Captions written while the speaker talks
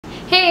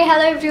Hey,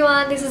 hello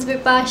everyone, this is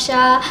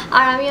Bipasha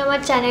আর আমি আমার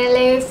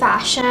চ্যানেলে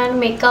fashion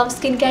makeup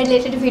skin care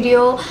related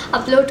video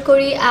upload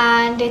করি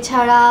and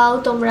এছাড়াও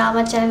তোমরা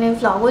আমার চ্যানেলে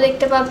ভ্লগও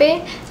দেখতে পাবে।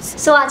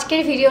 সো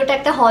আজকের ভিডিওটা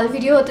একটা হল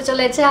ভিডিও হতে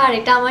চলেছে আর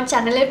এটা আমার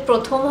চ্যানেলের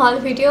প্রথম হল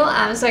video.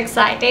 I am so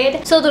excited.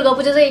 So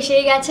Durga Puja তো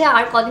এসেই গেছে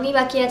আর কদিনই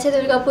বাকি আছে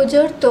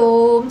দুর্গাপুজোর। তো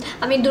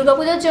আমি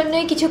দুর্গাপুজোর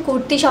জন্যই কিছু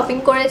কুর্তি শপিং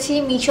করেছি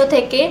মিশো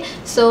থেকে।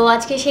 সো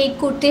আজকে সেই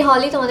কুর্তি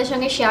হলই তোমাদের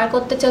সঙ্গে শেয়ার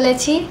করতে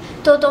চলেছি।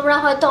 তো তোমরা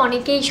হয়তো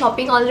অনেকেই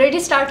শপিং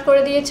অলরেডি স্টার্ট করে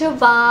দিয়েছো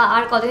বা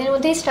আর কদিনের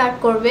মধ্যেই স্টার্ট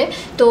করবে।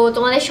 তো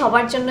তোমাদের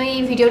সবার জন্য এই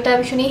ভিডিওটা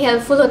ভীষণই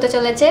হেল্পফুল হতে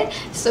চলেছে।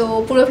 সো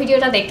পুরো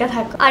ভিডিওটা দেখতে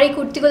থাকো। আর এই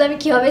কুর্তিগুলো আমি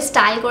কীভাবে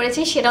স্টাইল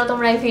করেছি সেটাও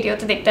তোমরা এই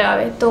ভিডিওতে দেখতে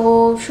পাবে। তো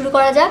শুরু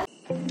করা যাক।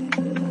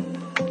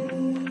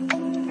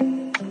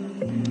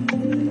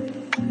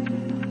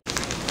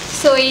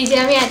 সো এই যে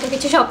আমি এত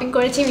কিছু শপিং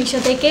করেছি মিশো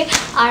থেকে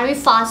আর আমি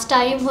ফার্স্ট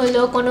টাইম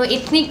হলো কোনো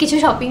এথনিক কিছু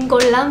শপিং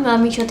করলাম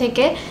মিশো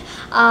থেকে।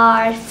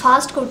 আর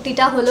ফার্স্ট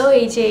কুর্তিটা হলো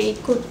এই যে এই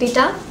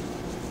কুর্তিটা।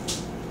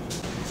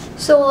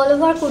 সো অল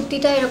ওভার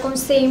কুর্তিটা এরকম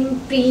সেম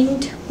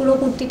প্রিন্ট, পুরো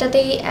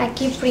কুর্তিটাতেই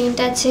একই প্রিন্ট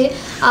আছে।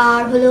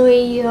 আর হলো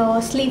এই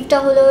স্লিভটা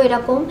হলো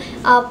এরকম,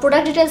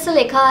 প্রোডাক্ট ডিটেলসে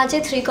লেখা আছে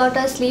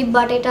 3/4 স্লিভ,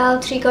 বাট এটা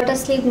 3/4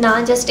 স্লিভ না,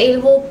 জাস্ট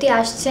এলবো অব্দি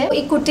আসছে।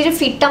 এই কুর্তির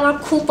ফিটটা আমার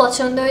খুব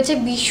পছন্দ হয়েছে,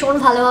 ভীষণ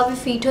ভালোভাবে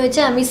ফিট হয়েছে।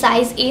 আমি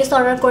সাইজ এস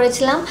অর্ডার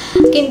করেছিলাম,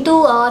 কিন্তু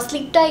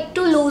স্লিভটা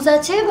একটু লুজ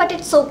আছে, বাট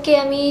ইটস ওকে,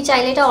 আমি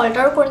চাইলে এটা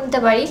অল্টারও করে নিতে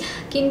পারি।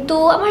 কিন্তু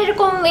আমার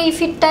এরকম এই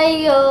ফিটটাই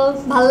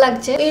ভালো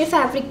লাগছে। এর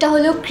ফ্যাব্রিকটা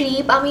হলো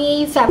ক্রিপ, আমি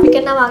এই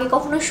ফ্যাব্রিকের নাম আগে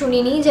কখনো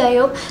শুনিনি, যাই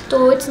হোক। তো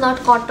ইটস নট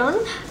কটন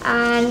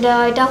অ্যান্ড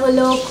এটা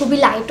হলো খুবই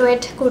লাইট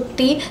ওয়েট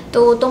কুর্তি।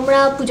 তো তোমরা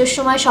পুজোর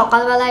সময়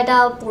সকালবেলা এটা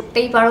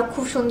পরতেই পারো,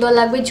 খুব সুন্দর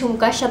লাগবে,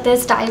 ঝুমকার সাথে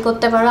স্টাইল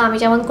করতে পারো, আমি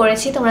যেমন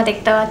করেছি তোমরা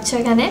দেখতে পাচ্ছ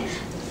এখানে।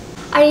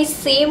 আর এই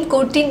সেম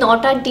কুর্তি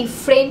 9টা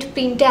ডিফারেন্ট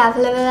প্রিন্টে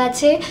অ্যাভেলেবেল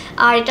আছে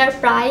আর এটার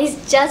price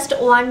just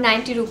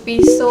 190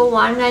 rupees. So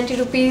 190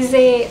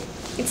 রুপিসে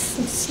it's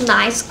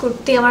nice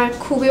kurti, আমার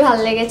খুবই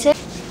ভালো লেগেছে।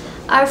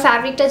 আর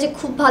ফ্যাব্রিকটা যে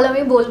খুব ভালো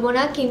আমি বলবো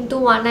না, কিন্তু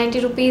 190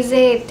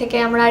 রুপিসে এর থেকে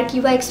আমরা আর কি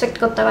বা এক্সপেক্ট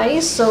করতে পারি।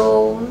 So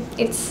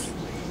it's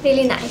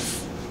really nice.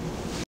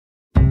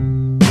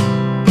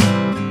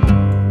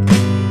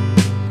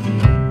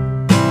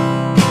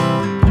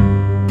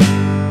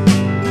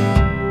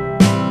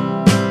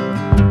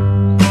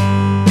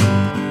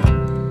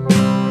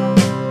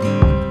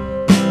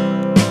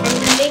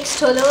 Next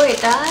হলো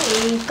এটা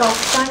এই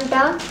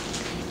কাফতানটা।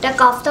 এটা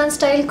কাফতান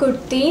স্টাইল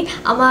কুর্তি,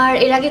 আমার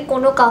এর আগে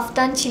কোনো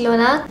কাফতান ছিল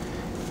না।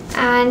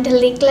 অ্যান্ড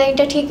নেক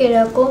লাইনটা ঠিক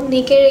এরকম,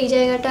 নেকের এই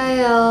জায়গাটায়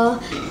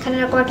এখানে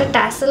এরকম একটা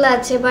ট্যাসেল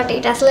আছে, বাট এই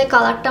ট্যাসেলের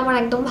কালারটা আমার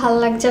একদম ভালো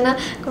লাগছে না,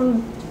 কারণ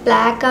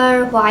ব্ল্যাক আর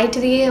হোয়াইট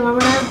দিয়ে আমার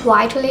মনে হয়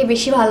হোয়াইট হলেই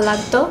বেশি ভালো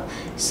লাগতো।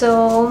 সো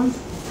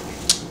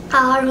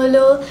আর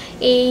হলো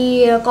এই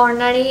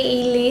কর্নারে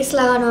এই লেস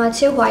লাগানো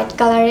আছে হোয়াইট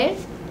কালারের,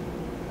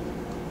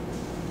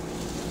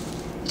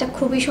 এটা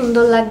খুবই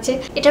সুন্দর লাগছে।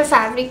 এটার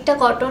ফ্যাব্রিকটা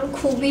কটন,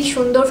 খুবই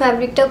সুন্দর,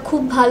 ফ্যাব্রিকটা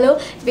খুব ভালো,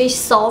 বেশ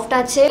সফট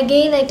আছে।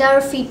 এগেইন এটার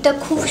ফিটটা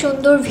খুব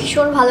সুন্দর,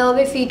 ভীষণ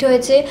ভালোভাবে ফিট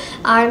হয়েছে।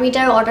 আর আমি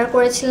এটার অর্ডার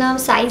করেছিলাম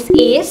সাইজ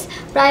এস,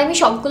 প্রায় আমি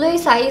সবগুলোই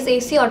সাইজ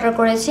এসই অর্ডার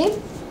করেছি।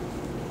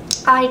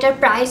 আর এটার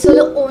প্রাইস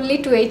হলো অনলি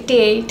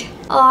 288।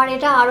 আর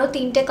এটা আরও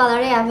 3টে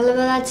কালারে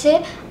অ্যাভেলেবেল আছে।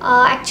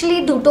 অ্যাকচুয়ালি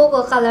দুটো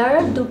কালার,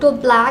 দুটো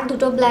ব্ল্যাক,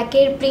 দুটো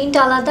ব্ল্যাকের প্রিন্ট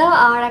আলাদা,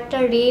 আর একটা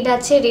রেড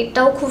আছে,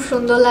 রেডটাও খুব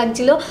সুন্দর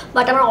লাগছিলো।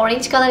 বাট আমার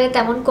অরেঞ্জ কালারে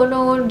তেমন কোনো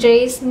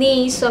ড্রেস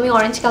নেই, সো আমি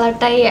অরেঞ্জ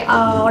কালারটাই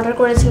অর্ডার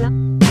করেছিলাম।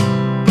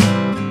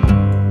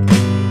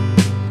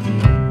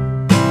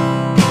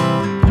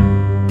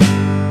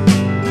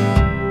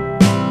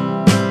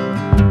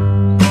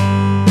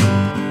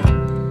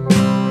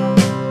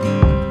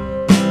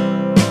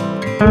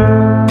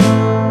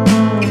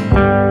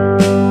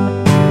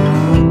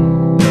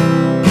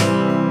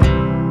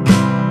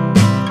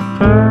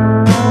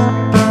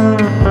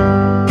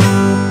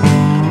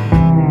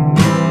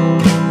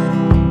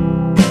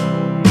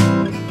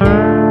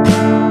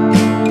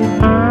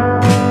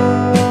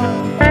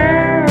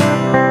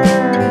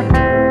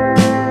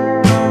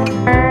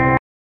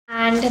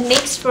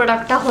 নেক্সট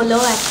প্রোডাক্টটা হলো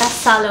একটা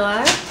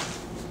সালোয়ার।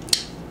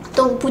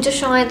 তো পুজোর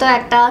সময় তো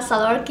একটা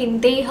সালোয়ার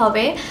কিনতেই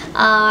হবে,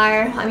 আর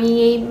আমি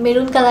এই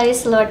মেরুন কালারের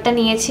সালোয়ারটা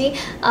নিয়েছি।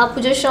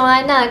 পুজোর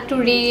সময় না একটু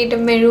রেড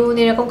মেরুন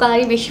এরকম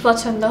কালারই বেশি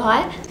পছন্দ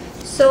হয়।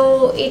 সো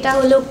এটা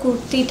হলো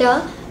কুর্তিটা,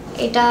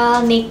 এটা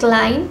নেক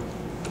লাইন,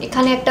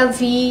 এখানে একটা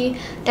ভি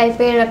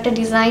টাইপের একটা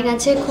ডিজাইন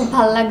আছে, খুব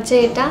ভালো লাগছে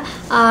এটা।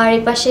 আর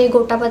এপাশে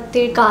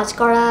গোটাপাত্তির কাজ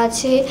করা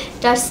আছে,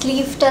 এটার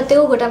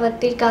স্লিভটাতেও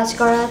গোটাপাত্তির কাজ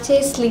করা আছে।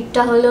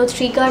 স্লিভটা হলো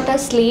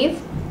 3/4 স্লিভ।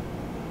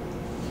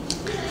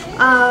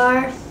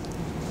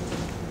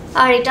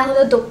 আর এটা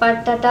হলো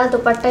দোপাট্টাটা,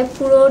 দোপাট্টায়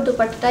পুরো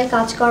দোপাট্টায়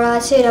কাজ করা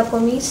আছে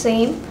এরকমই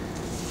সেম।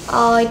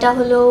 এটা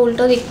হলো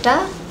উল্টো দিকটা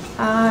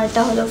আর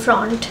এটা হলো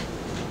ফ্রন্ট,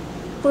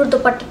 পুরো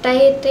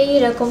দোপাট্টাটাতেই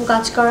এরকম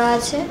কাজ করা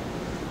আছে।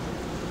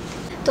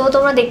 তো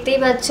তোমরা দেখতেই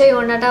পাচ্ছ এই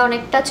ওড়নাটা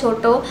অনেকটা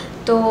ছোট,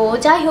 তো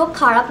যাই হোক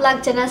খারাপ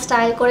লাগছে না,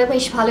 স্টাইল করে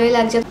বেশ ভালোই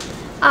লাগছে।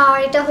 আর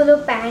এটা হলো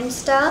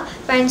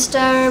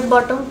প্যান্টসটার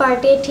বটম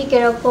পার্টে ঠিক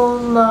এরকম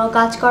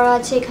কাজ করা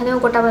আছে, এখানেও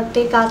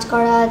গোটাবাটির কাজ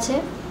করা আছে।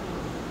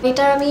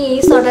 এটার আমি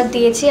এইস অর্ডার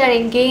দিয়েছি আর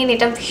এগেইন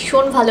এটা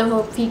ভীষণ ভালো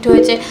ফিট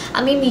হয়েছে।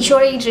 আমি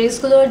মিশোর এই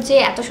ড্রেসগুলোর যে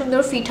এত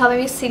সুন্দর ফিট হবে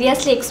আমি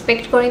সিরিয়াসলি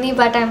এক্সপেক্ট করিনি,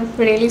 but I am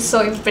really so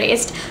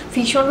impressed.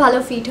 ভীষণ ভালো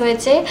ফিট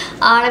হয়েছে।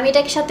 আর আমি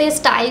এটার সাথে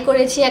স্টাইল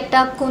করেছি একটা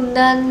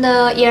কুন্দন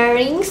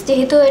ইয়াররিংস,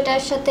 যেহেতু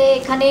এটার সাথে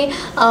এখানে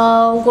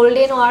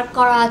গোল্ডেন ওয়ার্ক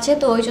করা আছে,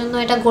 তো ওই জন্য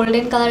এটা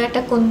গোল্ডেন কালার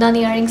একটা কুন্দন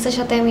ইয়াররিংসের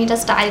সাথে আমি এটা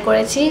স্টাইল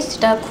করেছি,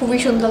 যেটা খুবই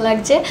সুন্দর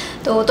লাগছে।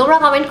 তো তোমরা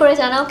কমেন্ট করে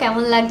জানাও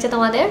কেমন লাগছে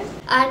তোমাদের।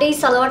 আর এই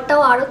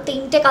সালোয়ারটাও আরও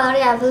 3টে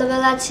কালারে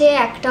অ্যাভেলেবেল আছে,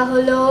 একটা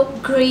হলো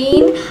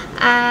গ্রিন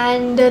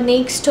অ্যান্ড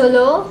নেক্সট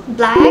হলো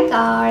ব্ল্যাক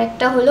আর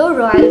একটা হলো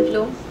রয়্যাল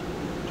ব্লু।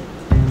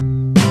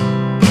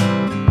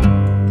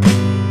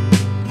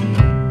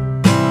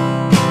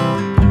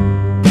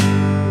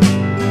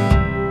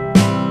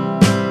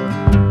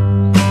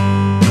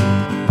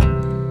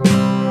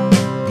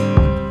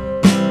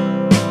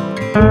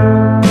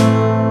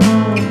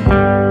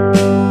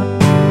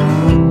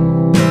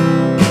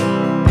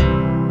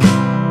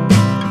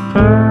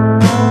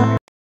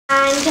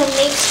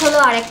 হলো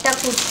আরেকটা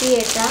কুর্তি,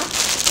 এটা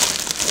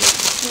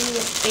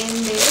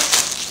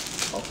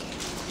ওকে।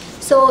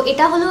 সো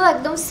এটা হলো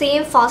একদম সেম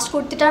ফার্স্ট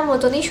কুর্তিটার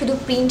মতনই, শুধু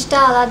প্রিন্টটা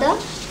আলাদা।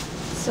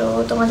 সো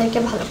তোমাদেরকে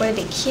ভালো করে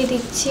দেখিয়ে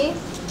দিচ্ছি।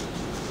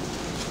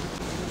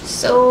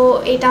 সো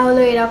এটা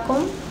হলো এরকম।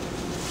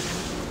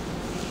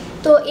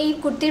 তো এই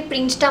কুর্তির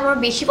প্রিন্টটা আমার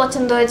বেশি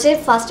পছন্দ হয়েছে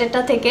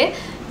ফার্স্টেরটা থেকে।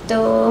 তো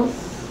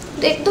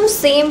একদম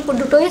সেম,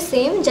 দুটোই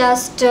সেম,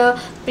 জাস্ট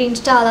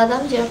প্রিন্টটা আলাদা,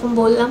 যেরকম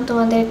বললাম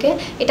তোমাদেরকে।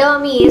 এটাও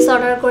আমি এস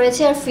অর্ডার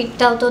করেছি আর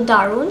ফিটটাও তো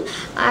দারুণ।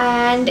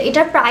 অ্যান্ড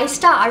এটার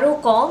প্রাইসটা আরও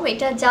কম,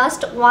 এটা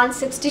just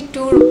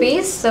 162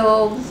 rupees. So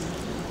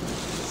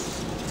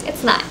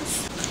it's nice.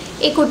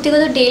 এই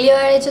কুর্তিগুলো ডেইলি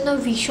ওয়ারের জন্য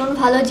ভীষণ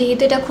ভালো,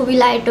 যেহেতু এটা খুবই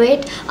লাইট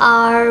ওয়েট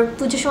আর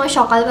পুজোর সময়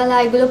সকালবেলা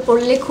এগুলো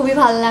পরলে খুবই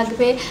ভালো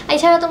লাগবে।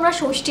 এছাড়া তোমরা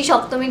ষষ্ঠী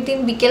সপ্তমীর দিন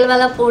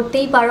বিকেলবেলা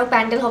পরতেই পারো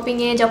প্যান্ডেল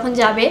হপিংয়ে যখন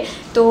যাবে।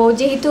 তো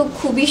যেহেতু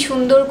খুবই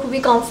সুন্দর, খুবই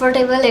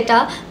কমফোর্টেবল এটা,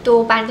 তো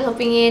প্যান্ডেল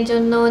হপিংয়ের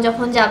জন্য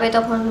যখন যাবে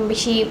তখন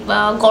বেশি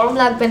গরম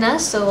লাগবে না।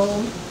 সো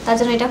তার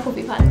জন্য এটা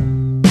খুবই ভালো।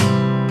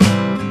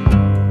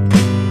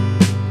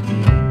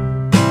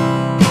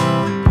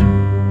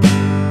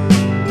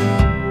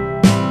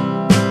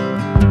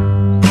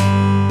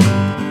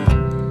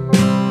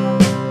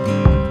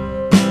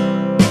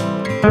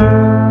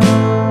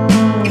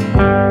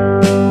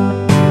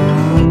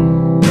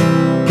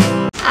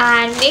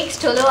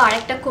 নেক্সট হলো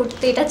আরেকটা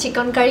কুর্তি, এটা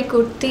চিকনকারি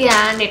কুর্তি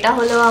অ্যান্ড এটা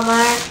হলো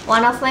আমার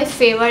one of my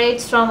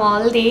favourites from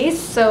all this.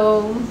 So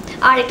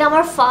আর এটা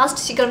আমার ফার্স্ট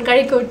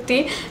চিকনকারি কুর্তি।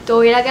 তো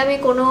এর আগে আমি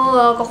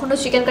কখনো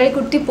চিকনকারি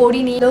কুর্তি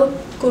পরিনি।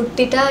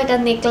 কুর্তিটা, এটা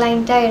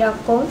নেকলাইনটা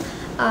এরকম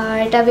আর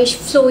এটা বেশ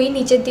ফ্লোই,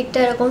 নিচের দিকটা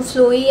এরকম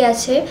ফ্লোই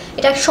আছে।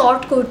 এটা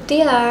শর্ট কুর্তি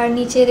আর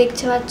নিচে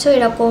দেখতে পাচ্ছ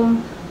এরকম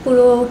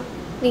পুরো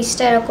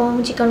নিচটা এরকম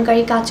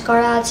চিকনকারি কাজ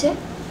করা আছে।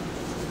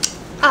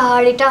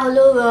 আর এটা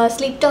হলো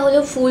স্লিভটা হলো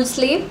ফুল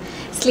স্লিভ,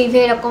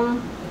 স্লিভে এরকম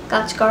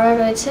কাজ করা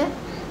রয়েছে।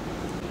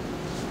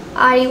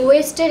 আর এই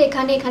ওয়েস্টের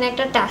এখানে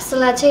একটা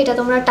ট্যাসেল আছে, এটা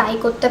তোমরা টাই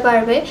করতে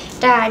পারবে,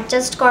 এটা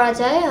অ্যাডজাস্ট করা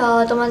যায়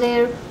তোমাদের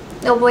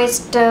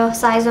ওয়েস্ট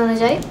সাইজ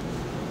অনুযায়ী।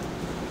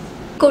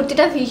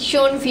 কুর্তিটা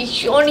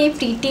ভীষণই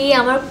প্রিটি,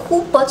 আমার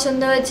খুব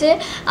পছন্দ হয়েছে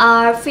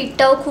আর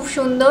ফিটটাও খুব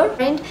সুন্দর।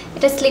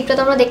 এটা স্লিভটা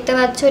তোমরা দেখতে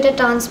পাচ্ছ, এটা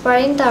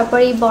ট্রান্সপারেন্ট। তারপর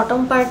এই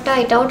বটম পার্টটা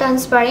এটাও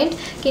ট্রান্সপারেন্ট,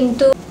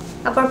 কিন্তু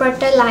আপার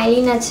পার্টটা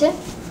লাইন আছে।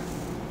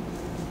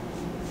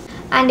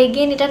 অ্যান্ড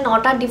এগেন এটা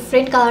 9টা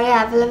ডিফারেন্ট কালারে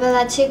অ্যাভেলেবেল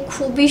আছে,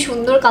 খুবই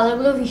সুন্দর,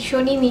 কালারগুলো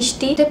ভীষণই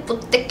মিষ্টি,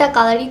 প্রত্যেকটা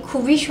কালারই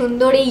খুবই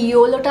সুন্দর। এই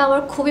ইয়েলোটা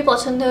আমার খুবই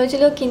পছন্দ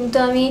হয়েছিল, কিন্তু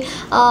আমি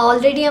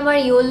অলরেডি আমার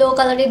ইয়েলো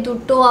কালারের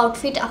দুটো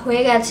আউটফিট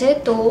হয়ে গেছে,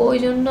 তো ওই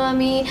জন্য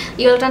আমি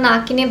ইয়েলোটা না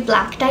কিনে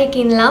ব্ল্যাকটাই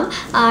কিনলাম।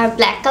 আর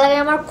ব্ল্যাক কালারে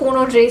আমার কোনো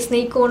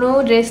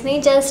ড্রেস নেই,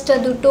 জাস্ট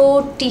দুটো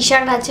টি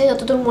শার্ট আছে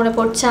যতদূর মনে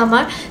পড়ছে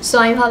আমার। সো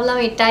আমি ভাবলাম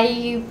এটাই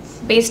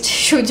বেস্ট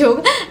সুযোগ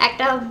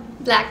একটা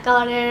ব্ল্যাক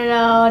কালারের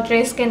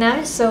ড্রেস কেনার।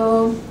 সো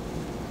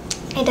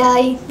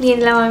এটাই নিয়ে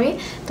নিলাম আমি,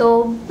 তো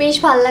বেশ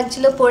ভালো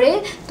লাগছিলো পরে।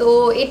 তো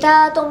এটা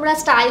তোমরা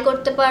স্টাইল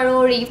করতে পারো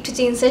রিফট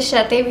জিন্সের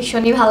সাথে,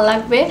 ভীষণই ভালো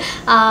লাগবে।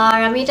 আর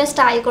আমি এটা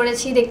স্টাইল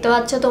করেছি, দেখতে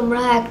পাচ্ছ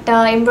তোমরা, একটা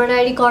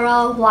এমব্রয়ডারি করা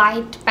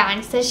হোয়াইট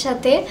প্যান্টসের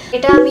সাথে।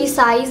 এটা আমি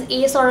সাইজ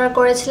এস অর্ডার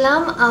করেছিলাম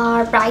আর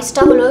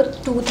প্রাইসটা হলো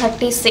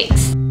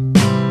 236।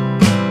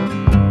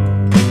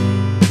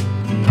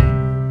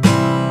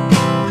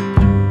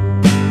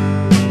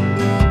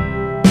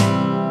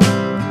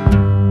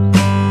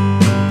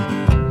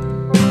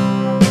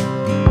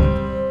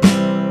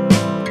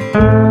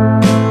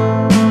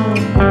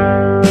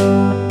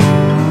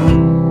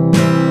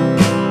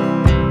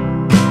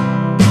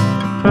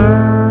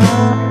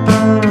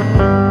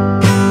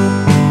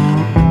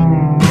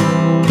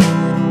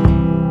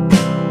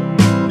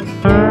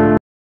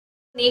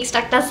 নেক্সট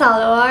একটা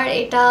সালোয়ার,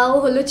 এটাও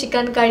হলো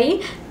চিকেনকারি।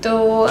 তো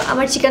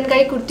আমার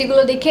চিকেনকারি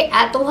কুর্তিগুলো দেখে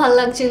এত ভালো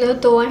লাগছিল,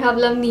 তো আমি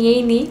ভাবলাম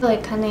নিয়েই নিই। তো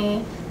এখানে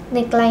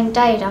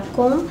নেকলাইনটা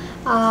এরকম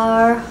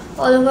আর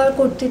অল ওভার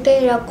কুর্তিতে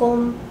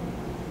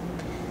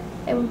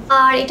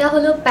আর এটা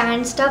হলো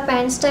প্যান্টসটা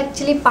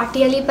অ্যাকচুয়ালি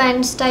পাটিয়ালি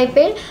প্যান্টস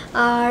টাইপের,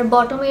 আর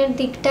বটমের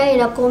দিকটা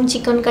এরকম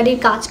চিকনকারির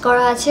কাজ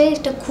করা আছে।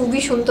 এটা খুবই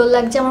সুন্দর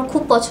লাগছে, আমার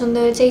খুব পছন্দ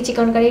হয়েছে এই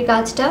চিকনকারির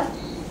কাজটা।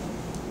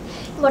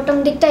 বটম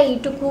দিকটা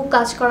এইটুকু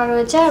কাজ করা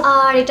রয়েছে।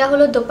 আর এটা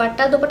হলো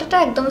দোপাট্টাটা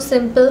একদম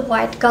সিম্পল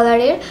হোয়াইট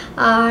কালারের,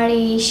 আর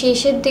এই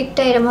শেষের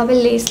দিকটা এরমভাবে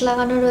লেস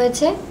লাগানো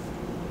রয়েছে।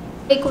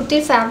 এই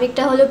কুর্তির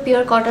ফ্যাব্রিকটা হলো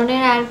পিওর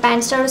কটনের, and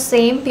প্যান্টসটাও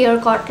same pure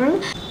cotton.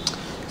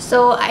 So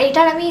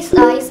এটার আমি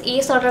সাইজ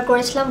এস অর্ডার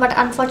করেছিলাম, বাট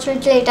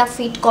আনফর্চুনেটলি এটা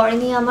ফিট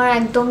করেনি আমার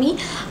একদমই।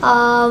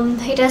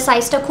 এটার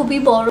সাইজটা খুবই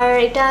বড়, আর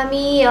এটা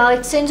আমি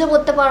এক্সচেঞ্জও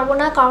করতে পারবো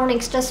না কারণ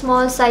এক্সট্রা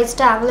স্মল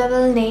সাইজটা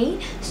অ্যাভেলেবেল নেই।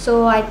 So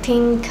I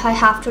think I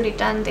have to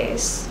return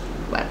this.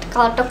 But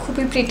কালারটা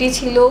খুবই প্রিটি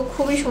ছিল,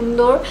 খুবই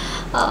সুন্দর,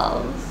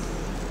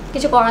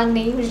 কিছু করার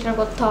নেই, রিটার্ন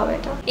করতে হবে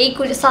এটা। এই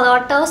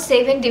সালোয়ারটাও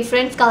 7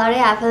 ডিফারেন্ট কালারে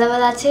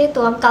অ্যাভেলেবেল আছে। তো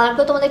আমি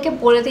কালারগুলো তোমাদেরকে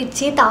বলে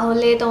দিচ্ছি,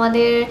 তাহলে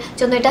তোমাদের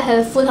জন্য এটা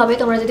হেল্পফুল হবে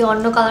তোমরা যদি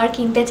অন্য কালার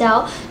কিনতে চাও।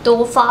 তো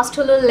ফার্স্ট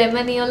হলো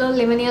লেমন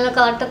ইয়েলো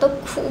কালারটা তো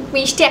খুব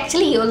মিষ্টি,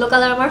 অ্যাকচুয়ালি ইয়েলো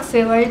কালার আমার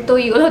ফেভারিট, তো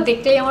ইয়েলো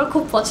দেখলেই আমার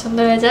খুব পছন্দ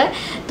হয়ে যায়।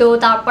 তো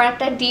তারপর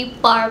একটা ডিপ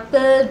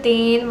পার্পল,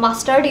 দেন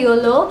মাস্টার্ড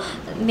ইয়েলো,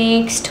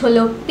 নেক্সট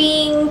হলো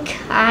pink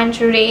and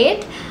red,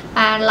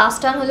 and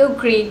last one হলো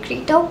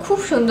গ্রেটাও খুব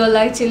সুন্দর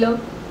লাগছিল।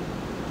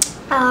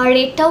 আর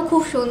রেডটাও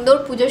খুব সুন্দর,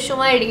 পুজোর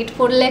সময় রেড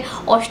পরলে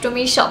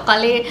অষ্টমীর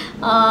সকালে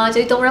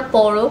যদি তোমরা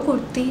পরো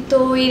কুর্তি, তো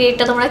এই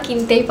রেডটা তোমরা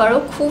কিনতেই পারো,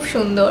 খুব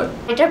সুন্দর।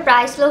 এটার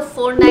প্রাইস হলো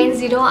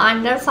 490,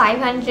 আন্ডার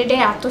 500-এ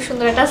এত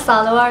সুন্দর একটা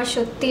সালোয়ার,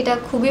 সত্যি এটা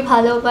খুবই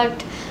ভালো।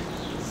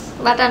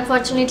 বাট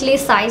আনফর্চুনেটলি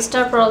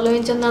সাইজটার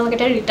প্রবলেমের জন্য আমাকে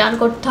এটা রিটার্ন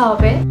করতে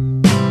হবে।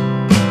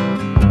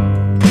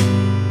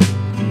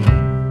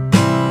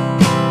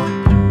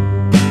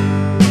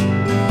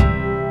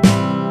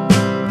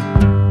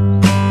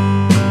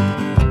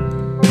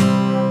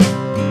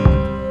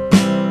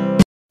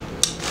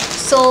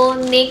 সো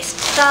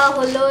নেক্সটটা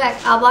হলো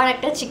আবার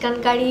একটা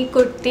চিকেনকারি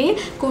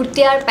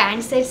কুর্তি আর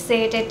প্যান্টসের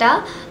সেট এটা।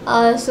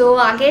 সো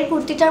আগের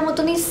কুর্তিটার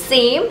মতনই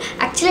সেম।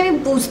 অ্যাকচুয়ালি আমি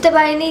বুঝতে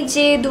পারিনি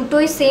যে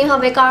দুটোই সেম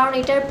হবে, কারণ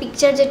এটার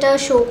পিকচার যেটা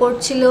শো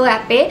করছিল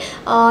অ্যাপে,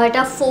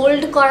 এটা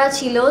ফোল্ড করা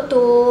ছিল, তো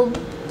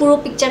পুরো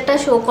পিকচারটা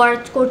শো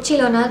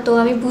করছিল না, তো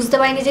আমি বুঝতে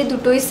পারিনি যে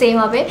দুটোই সেম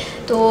হবে।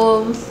 তো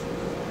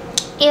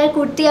এর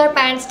কুর্তি আর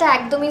প্যান্টসটা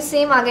একদমই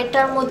সেম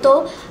আগেরটার মতো,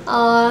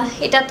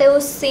 এটাতেও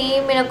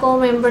সেম এরকম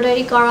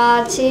এমব্রয়ডারি করা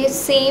আছে,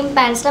 সেম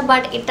প্যান্টসটা,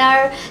 বাট এটার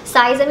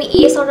সাইজ আমি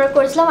এস অর্ডার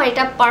করেছিলাম আর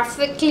এটা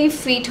পারফেক্টলি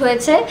ফিট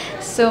হয়েছে।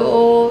 সো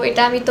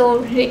এটা আমি তো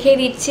রেখে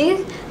দিচ্ছি।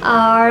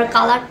 আর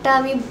কালারটা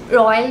আমি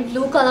রয়্যাল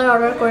ব্লু কালার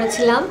অর্ডার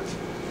করেছিলাম।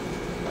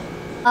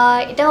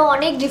 এটাও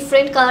অনেক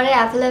ডিফারেন্ট কালারে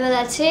অ্যাভেলেবেল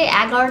আছে,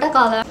 11টা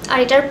কালার। আর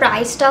এটার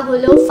প্রাইসটা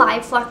হলো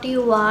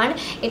 541।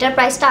 এটার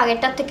প্রাইসটা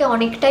আগেরটার থেকে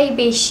অনেকটাই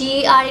বেশি।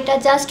 আর এটা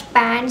জাস্ট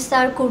প্যান্টস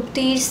আর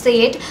কুর্তির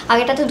সেট,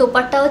 আগেরটাতে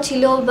দোপাট্টাও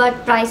ছিল, বাট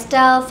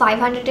প্রাইসটা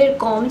 500-এর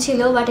কম ছিল,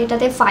 বাট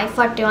এটাতে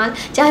 541।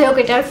 যাই হোক,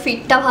 এটার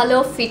ফিটটা ভালো,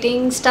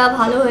 ফিটিংসটা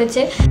ভালো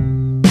হয়েছে।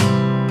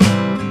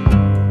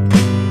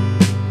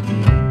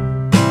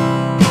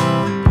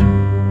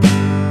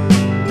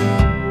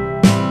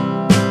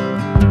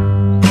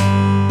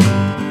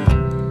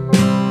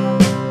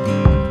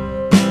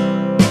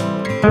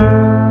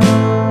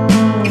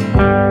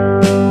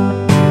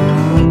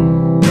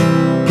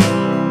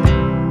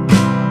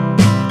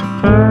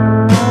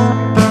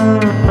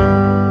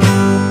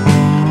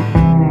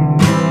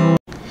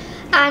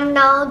 And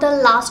now the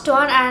last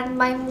one and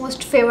my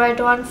most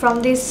favorite one from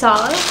this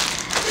haul.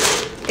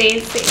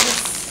 This is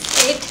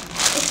it.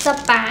 It's a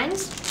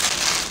pants.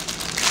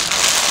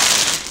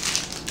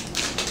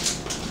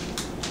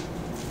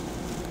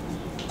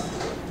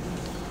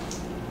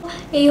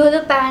 এই হলো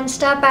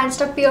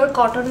প্যান্টসটা পিওর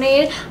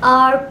কটনের,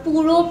 আর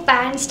পুরো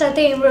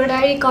প্যান্টসটাতে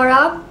এমব্রয়ডারি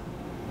করা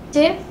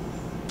যে,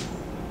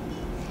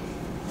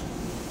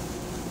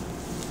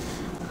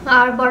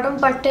 আর বটম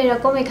পার্টটা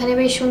এরকম, এখানে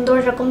বেশ সুন্দর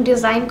এরকম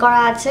ডিজাইন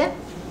করা আছে।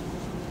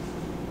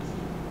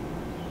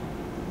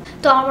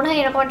 তো আমার মনে হয়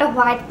এরকম একটা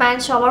হোয়াইট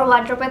প্যান্ট সবার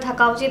ওয়ার্ড্রোবে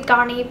থাকা উচিত,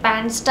 কারণ এই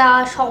প্যান্টসটা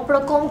সব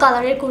রকম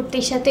কালারের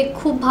কুর্তির সাথে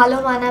খুব ভালো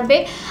মানাবে।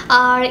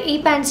 আর এই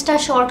প্যান্টসটা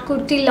শর্ট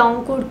কুর্তি, লং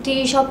কুর্তি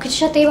সব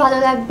কিছুর সাথেই ভালো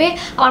লাগবে।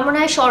 আমার মনে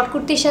হয় শর্ট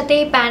কুর্তির সাথে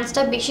এই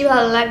প্যান্টসটা বেশি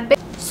ভালো লাগবে।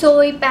 সো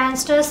এই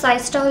প্যান্টসটার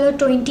সাইজটা হলো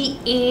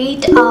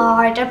 28,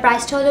 আর এটার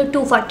প্রাইসটা হলো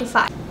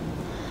 245।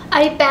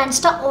 আর এই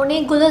প্যান্টসটা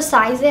অনেকগুলো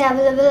সাইজে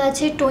অ্যাভেলেবেল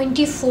আছে,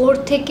 24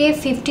 থেকে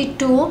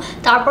 52,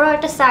 তারপর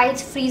একটা সাইজ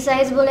ফ্রি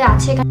সাইজ বলে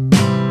আছে।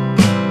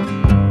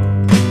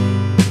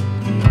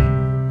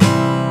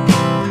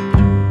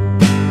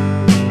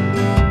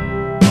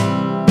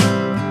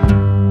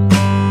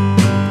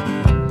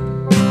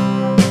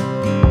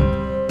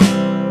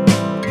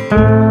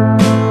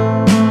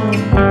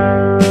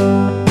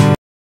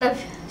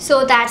 So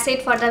that's it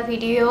for the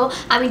video.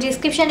 আমি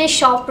ডিসক্রিপশনে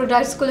সব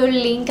প্রোডাক্টসগুলোর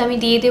লিঙ্ক আমি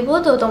দিয়ে দেবো,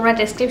 তো তোমরা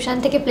ডিসক্রিপশন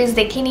থেকে প্লিজ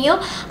দেখে নিও।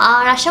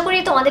 আর আশা করি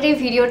তোমাদের এই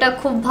ভিডিওটা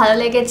খুব ভালো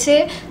লেগেছে।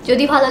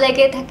 যদি ভালো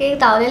লেগে থাকে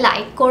তাহলে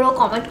লাইক করো,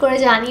 কমেন্ট করে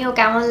জানিও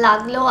কেমন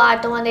লাগলো, আর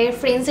তোমাদের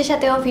ফ্রেন্ডসদের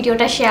সাথেও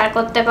ভিডিওটা শেয়ার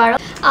করতে পারো।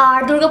 আর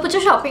দুর্গাপুজো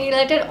শপিং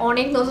রিলেটেড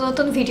অনেক নতুন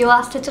নতুন ভিডিও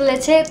আসতে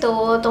চলেছে, তো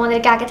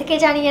তোমাদেরকে আগে থেকে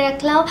জানিয়ে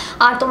রাখলাম।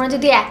 আর তোমরা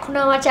যদি এখনও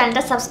আমার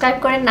চ্যানেলটা সাবস্ক্রাইব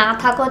করে না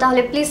থাকো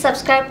তাহলে প্লিজ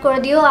সাবস্ক্রাইব করে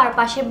দিও, আর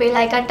পাশে বেল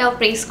আইকনটাও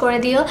প্রেস করে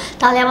দিও,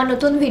 তাহলে আমার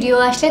নতুন ভিডিও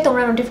আসলে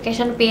তোমরা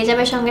নোটিফিকেশন পেয়ে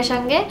যাবে সঙ্গে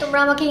সঙ্গে। তোমরা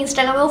আমাকে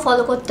ইনস্টাগ্রামেও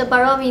ফলো করতে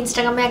পারো, আমি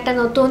ইনস্টাগ্রামে একটা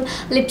নতুন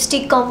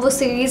লিপস্টিক কম্বো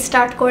সিরিজ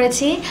স্টার্ট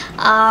করেছি।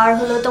 আর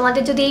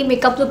তোমাদের যদি এই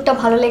মেকআপ লুকটা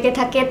ভালো লেগে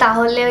থাকে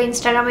তাহলে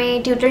ইনস্টাগ্রামে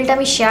টিউটোরিয়ালটা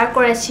আমি শেয়ার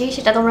করেছি,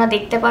 সেটা তোমরা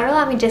দেখতে পারো,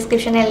 আমি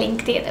ডিসক্রিপশনে লিঙ্ক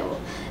দিয়ে দেবো।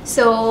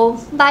 সো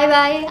বাই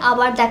বাই,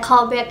 আবার দেখা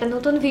হবে একটা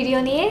নতুন ভিডিও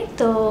নিয়ে।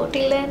 তো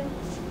till then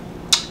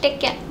take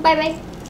care, bye bye.